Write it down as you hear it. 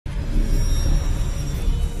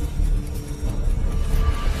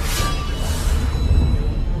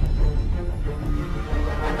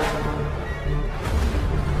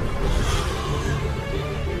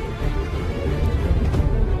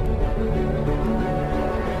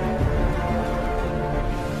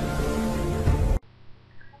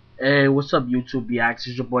What's up YouTube BX?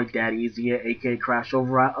 It's your boy Daddy Easy here, aka Crash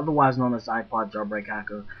Override, otherwise known as iPod jailbreak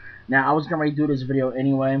hacker. Now I was gonna do this video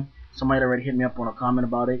anyway. Somebody already hit me up on a comment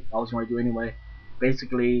about it. I was gonna do it anyway.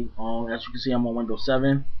 Basically, as you can see, I'm on Windows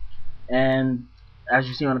 7, and as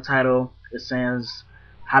you see on the title, it says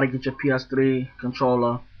how to get your ps3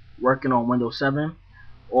 controller working on Windows 7.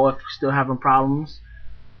 Or if you're still having problems,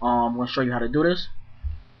 I'm gonna show you how to do this.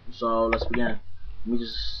 So let's begin. Let me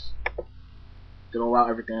just throw out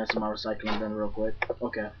everything that's in my recycling bin real quick.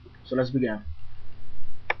 Okay, so let's begin.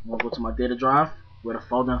 I'm gonna go to my data drive where the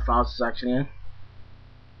folder and files is actually in.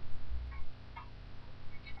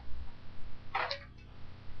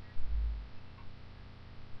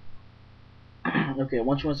 Okay,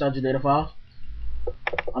 once you're inside your data files,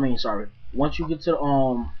 once you get to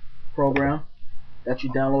the program that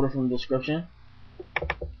you downloaded from the description,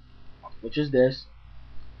 which is this.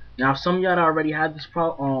 Now some of y'all already had this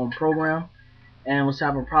program and was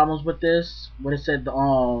having problems with this, but it said the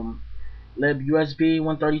lib USB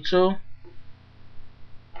 132.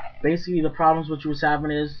 Basically the problems what you was having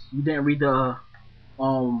is you didn't read the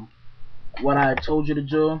what I told you to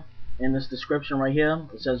do in this description right here.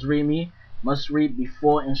 It says readme, must read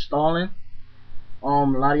before installing. A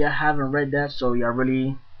lot of y'all haven't read that, so y'all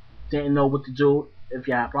really didn't know what to do if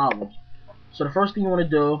you had problems. So the first thing you want to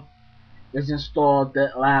do is install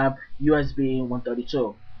the lab USB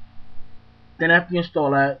 132. Then after you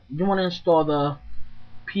install that, you want to install the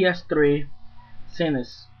ps3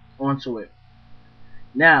 Sinus onto it.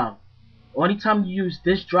 Now, only time you use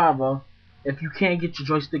this driver if you can't get your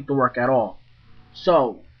joystick to work at all.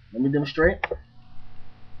 So, let me demonstrate.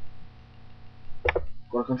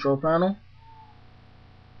 Go to control panel.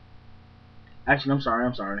 Actually, I'm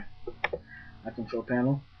sorry. Not control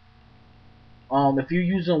panel. If you're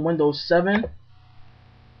using Windows 7,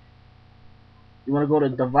 you want to go to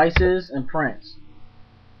devices and prints.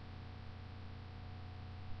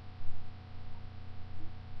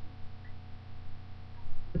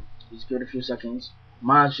 Just give it a few seconds.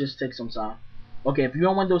 Mine just takes some time. Okay, if you're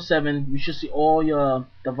on Windows 7, you should see all your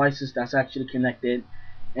devices that's actually connected,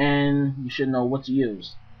 and you should know what to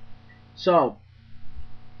use. So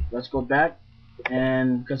let's go back,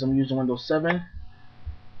 and because I'm using Windows 7,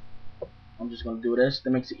 I'm just going to do this. That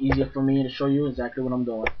makes it easier for me to show you exactly what I'm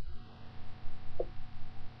doing.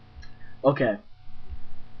 Okay,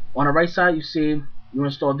 on the right side you see you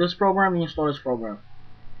install this program, you install this program.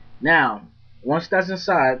 Now once that's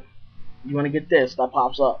inside, you want to get this that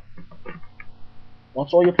pops up.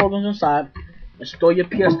 Once all your programs inside, install your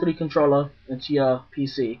ps3 controller into your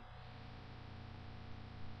PC.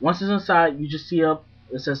 Once it's inside, you just see up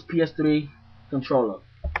it says ps3 controller.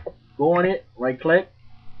 Go on it, right click,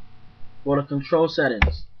 go to control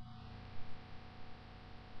settings.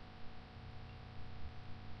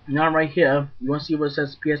 Now right here, you want to see where it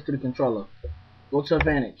says ps3 controller. Go to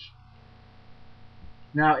advantage.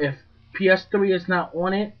 Now if ps3 is not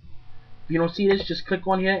on it, if you don't see this, just click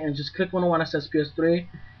on here and just click on the one that says ps3.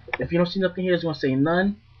 If you don't see nothing here, it's going to say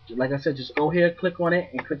none. Like I said, just go here, click on it,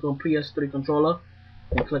 and click on ps3 controller,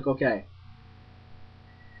 and click OK.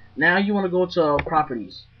 Now you want to go to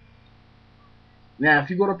properties. Now if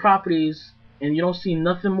you go to properties and you don't see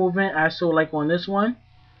nothing moving, ISO like on this one,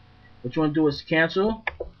 what you want to do is cancel.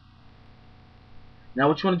 Now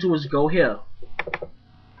what you want to do is go here.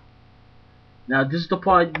 Now this is the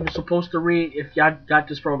part you're supposed to read if y'all got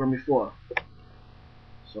this program before.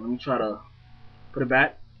 So let me try to put it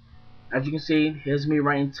back. As you can see, here's me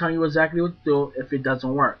writing, telling you exactly what to do if it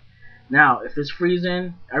doesn't work. Now if it's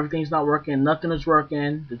freezing, everything's not working, nothing is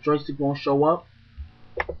working, the joystick won't show up,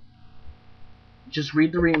 just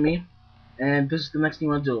read the readme, and this is the next thing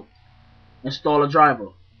you want to do. Install a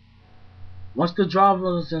driver. Once the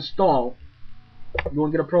driver is installed, you're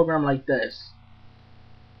going to get a program like this.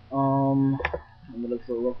 Let me look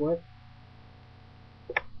for it real quick.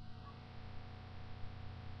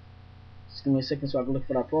 Just give me a second so I can look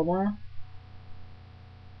for that program.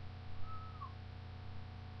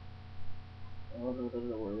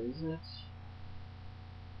 Where is it?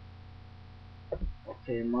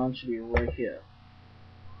 Okay, mine should be right here.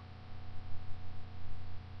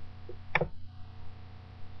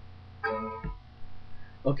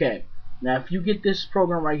 Okay, now if you get this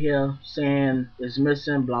program right here saying it's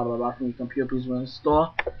missing blah blah blah from your computer, please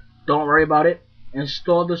install, don't worry about it.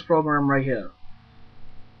 Install this program right here,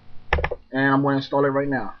 and I'm going to install it right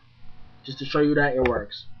now just to show you that it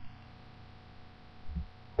works.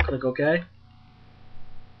 Click OK.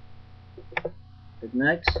 Click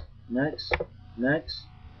next, next.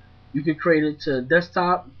 You can create it to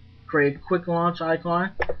desktop, create a quick launch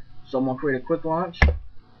icon. So I'm going to create a quick launch,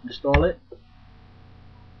 install it.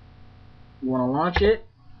 You want to launch it,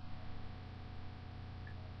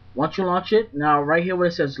 Once you launch it, now right here where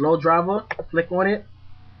it says load driver, click on it.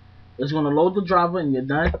 It's going to load the driver and you're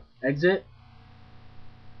done. Exit.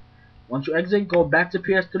 Once you exit, go back to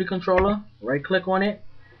PS3 controller, right click on it,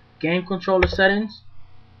 game controller settings.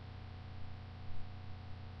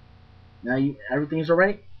 Now everything's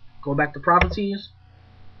alright. Go back to properties.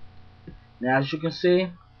 Now as you can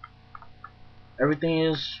see, everything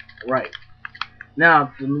is right.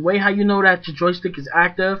 Now the way how you know that your joystick is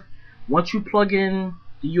active, once you plug in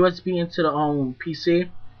the USB into the PC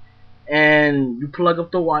and you plug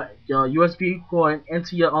up the USB cord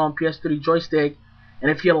into your PS3 joystick,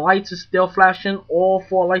 and if your lights is still flashing, all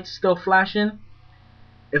 4 lights are still flashing.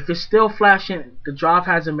 If it's still flashing, the drive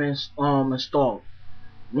hasn't been installed.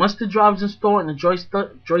 Once the drive is installed and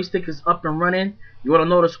the joystick is up and running, you're going to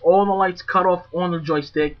notice all the lights cut off on the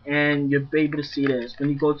joystick, and you'll be able to see this when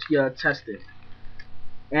you go to your test it.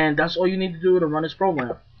 And that's all you need to do to run this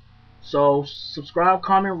program. So subscribe,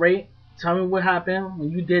 comment, rate, tell me what happened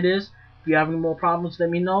when you did this. If you have any more problems, let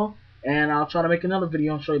me know, and I'll try to make another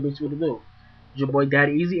video and show you basically what to do. It's your boy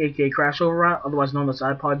Daddy Easy, aka Crash Override, otherwise known as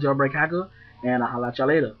iPod Jailbreak Hacker, and I'll holla at y'all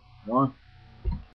later. One.